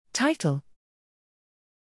Title: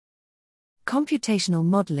 Computational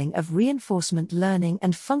Modeling of Reinforcement Learning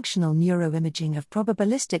and Functional Neuroimaging of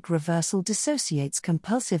Probabilistic Reversal Dissociates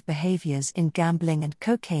Compulsive Behaviors in Gambling and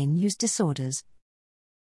Cocaine Use Disorders.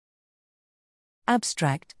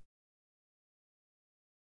 Abstract: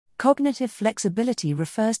 Cognitive flexibility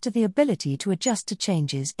refers to the ability to adjust to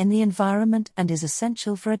changes in the environment and is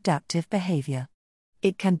essential for adaptive behavior.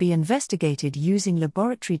 It can be investigated using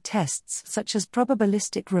laboratory tests such as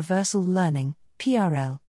probabilistic reversal learning,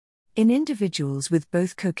 PRL. In individuals with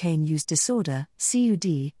both cocaine use disorder,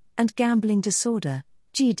 CUD, and gambling disorder,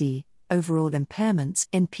 GD, overall impairments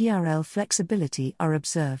in PRL flexibility are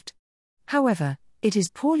observed. However, it is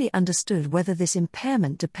poorly understood whether this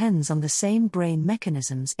impairment depends on the same brain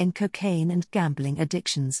mechanisms in cocaine and gambling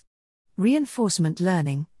addictions. Reinforcement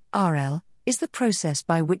learning, RL, is the process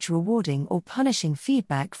by which rewarding or punishing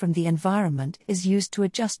feedback from the environment is used to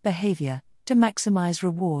adjust behavior, to maximize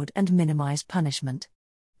reward and minimize punishment.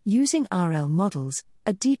 Using RL models,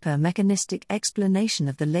 a deeper mechanistic explanation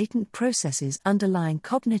of the latent processes underlying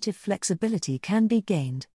cognitive flexibility can be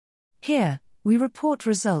gained. Here, we report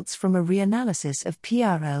results from a reanalysis of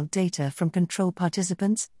PRL data from control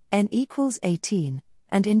participants, N equals 18,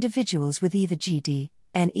 and individuals with either GD,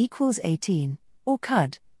 N equals 18, or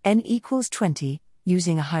CUD, N equals 20,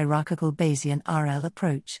 using a hierarchical Bayesian RL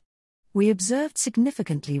approach. We observed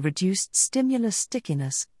significantly reduced stimulus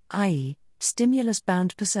stickiness, i.e.,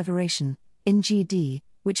 stimulus-bound perseveration, in GD,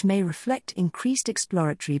 which may reflect increased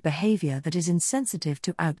exploratory behavior that is insensitive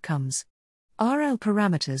to outcomes. RL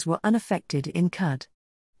parameters were unaffected in CUD.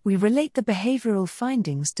 We relate the behavioral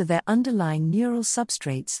findings to their underlying neural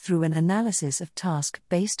substrates through an analysis of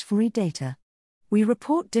task-based free data. We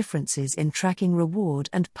report differences in tracking reward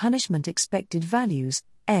and punishment expected values,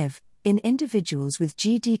 EV, in individuals with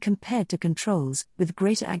GD compared to controls with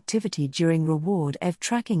greater activity during reward EV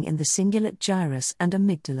tracking in the cingulate gyrus and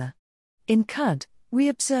amygdala. In CUD, we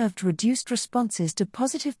observed reduced responses to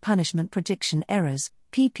positive punishment prediction errors,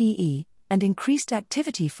 PPE, and increased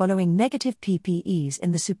activity following negative PPEs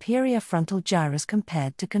in the superior frontal gyrus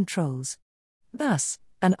compared to controls. Thus,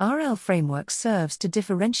 an RL framework serves to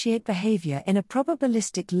differentiate behavior in a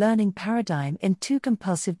probabilistic learning paradigm in two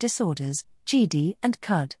compulsive disorders, GD and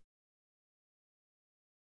CUD.